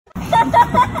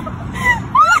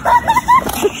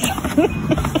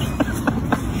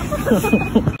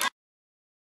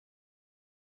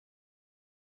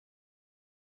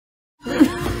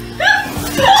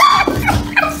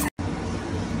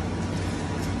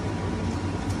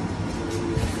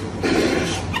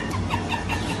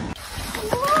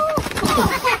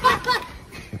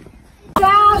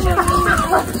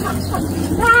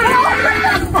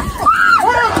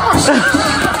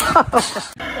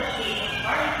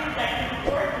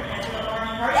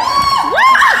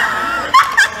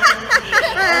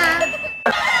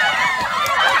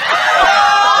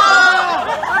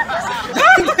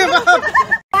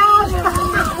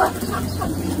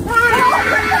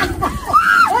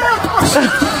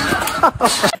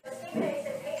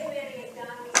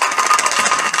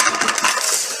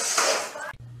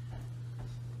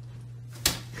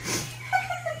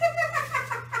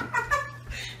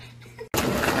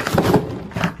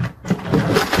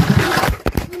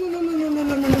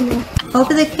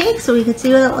Open the cake so we can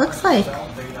see what it looks like.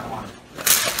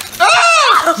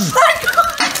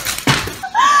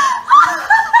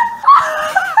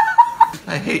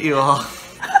 I hate you all.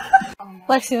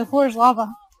 Lexi, the floor is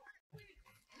lava.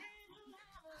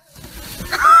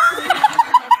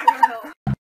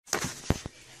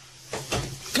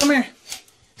 Come here.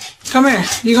 Come here.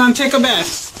 You're gonna take a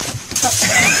bath.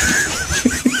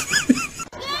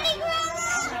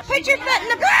 Put your foot in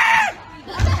the bath!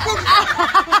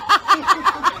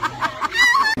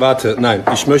 Warte, nein,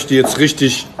 ich möchte jetzt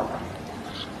richtig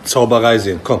Zauberei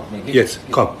sehen. Komm, jetzt,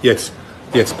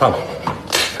 Pam.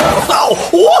 Au!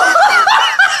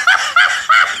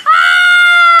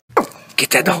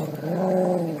 Geht der doch!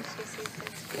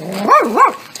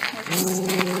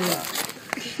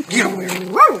 Geh!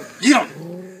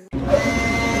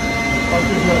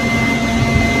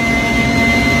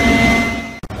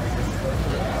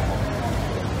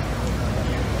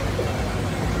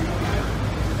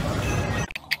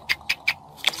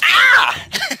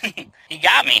 He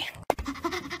got me.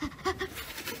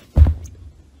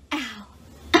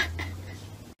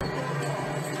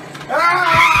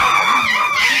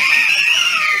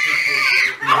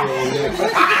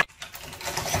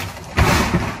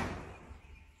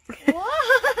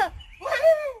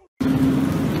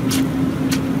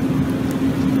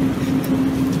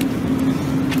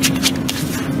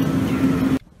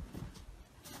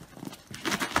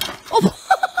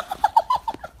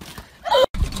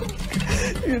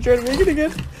 You gonna try to make it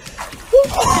again?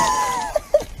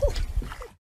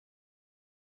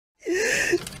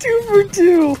 2 for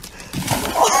 2.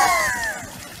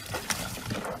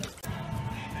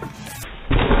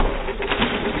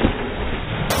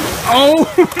 Oh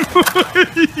my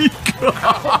God!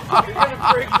 You're gonna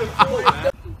break the floor.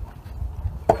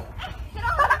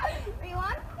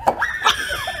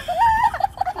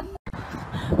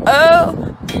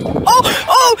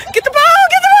 Oh! Get the ball!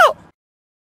 Get the ball!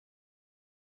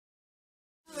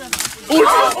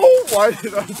 Oh, why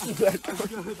did I do that?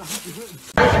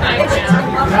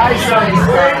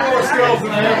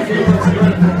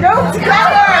 Go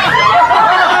together!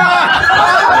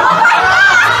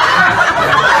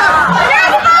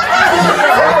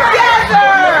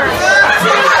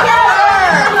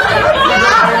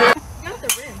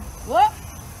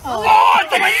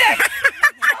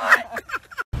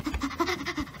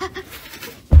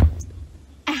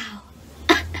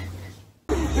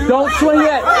 Don't swing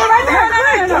it!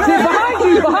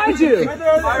 See, behind you!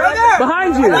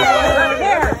 Behind you! Right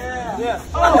there! Yeah.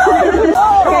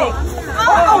 Okay.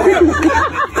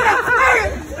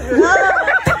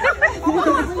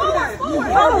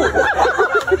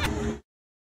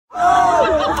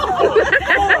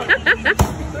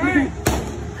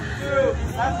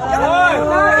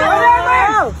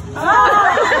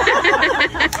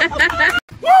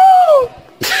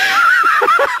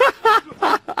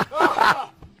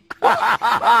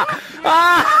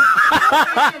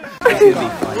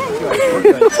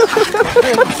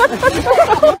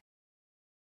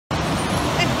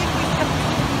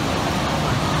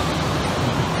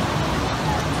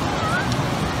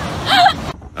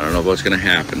 I don't know what's gonna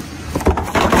happen.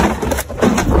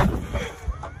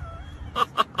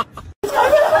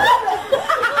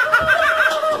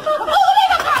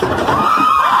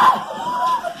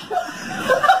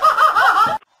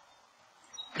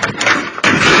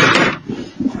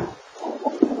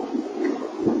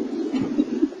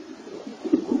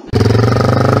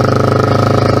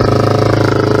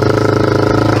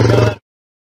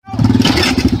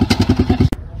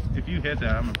 If you hit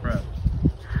that, I'm impressed.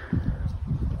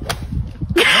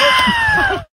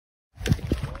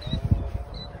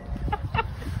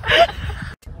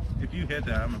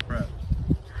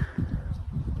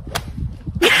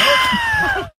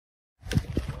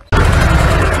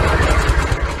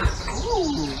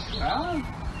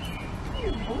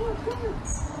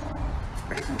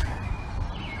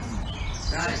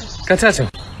 Cachacho.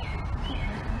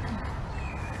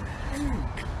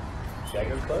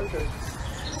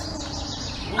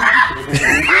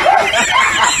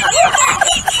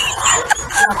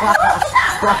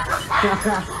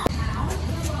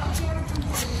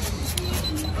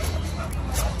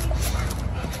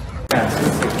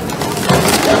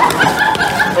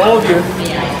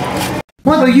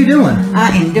 What are you doing?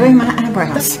 I am doing my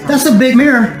eyebrows. That's a big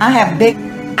mirror. I have big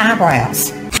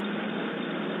eyebrows.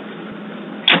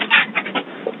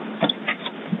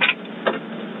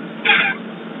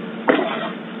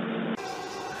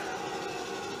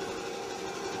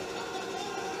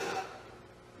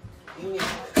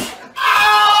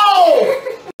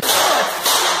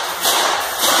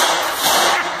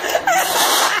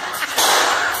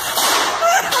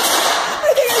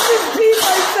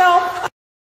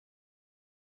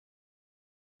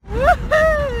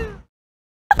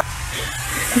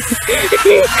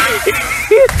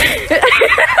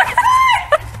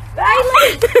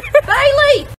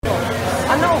 Bailey!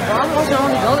 I know, bro. I'm watching all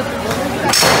these other people.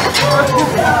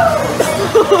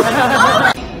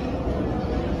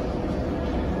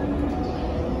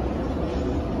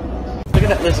 Look at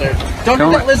that lizard. Don't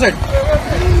do that lizard.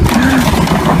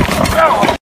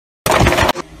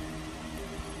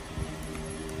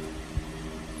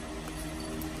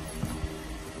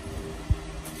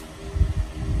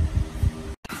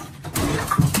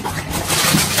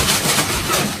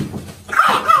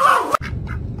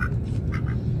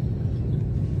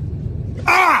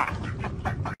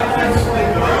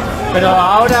 Pero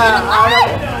ahora...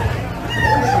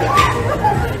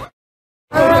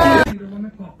 Lingonrollar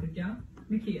med paprika,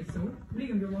 med keso,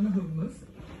 lingonrollar med hummus.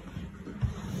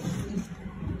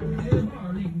 Det är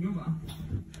bara lingon, va?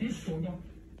 Det är så gott.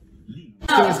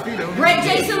 Red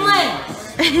Jason Lynn!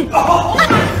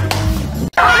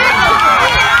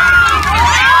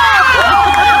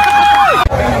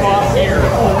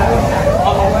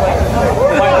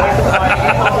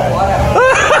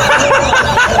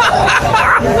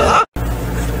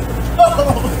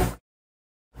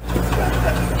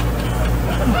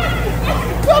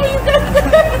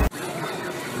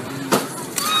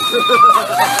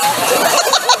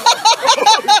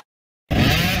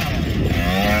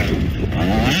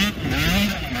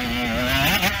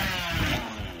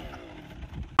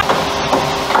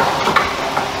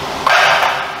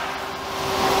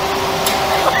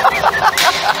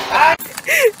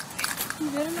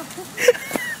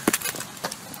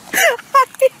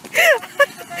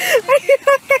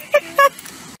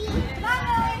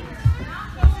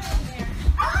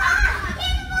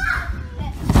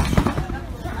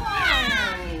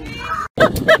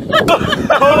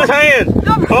 Hold his hand.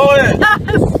 Hold it.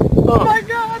 Oh my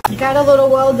God. Got a little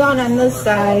well done on this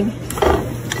side.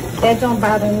 That don't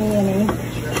bother me any.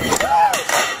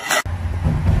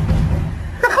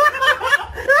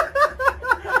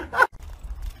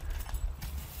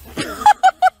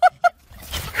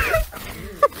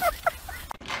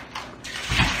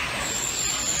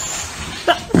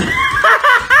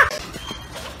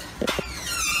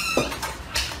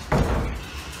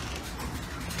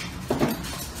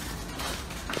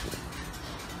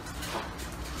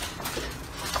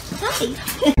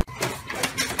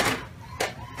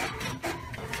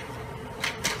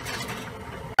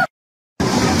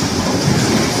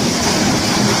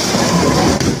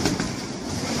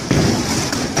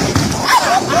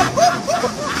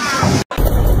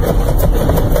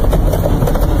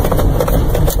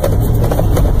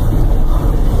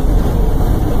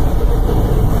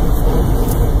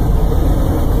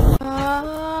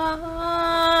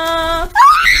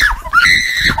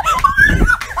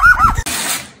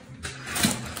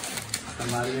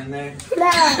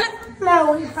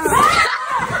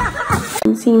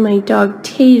 I'm seeing my dog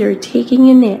Tater taking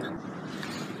a nap.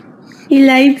 He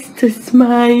likes to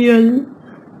smile.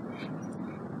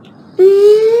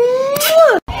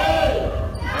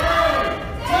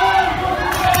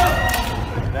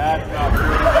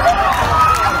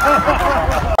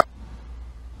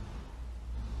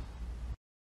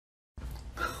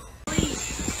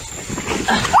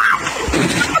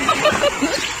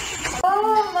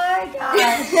 Oh my God.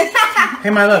 Hey,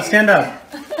 my love, stand up.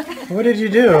 What did you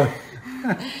do?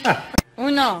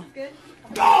 Uno.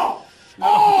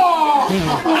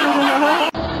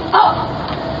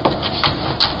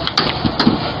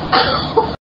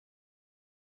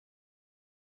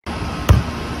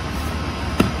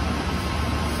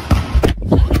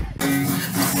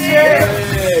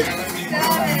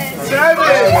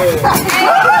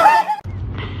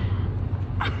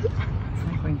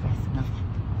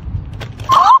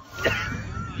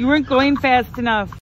 You weren't going fast enough.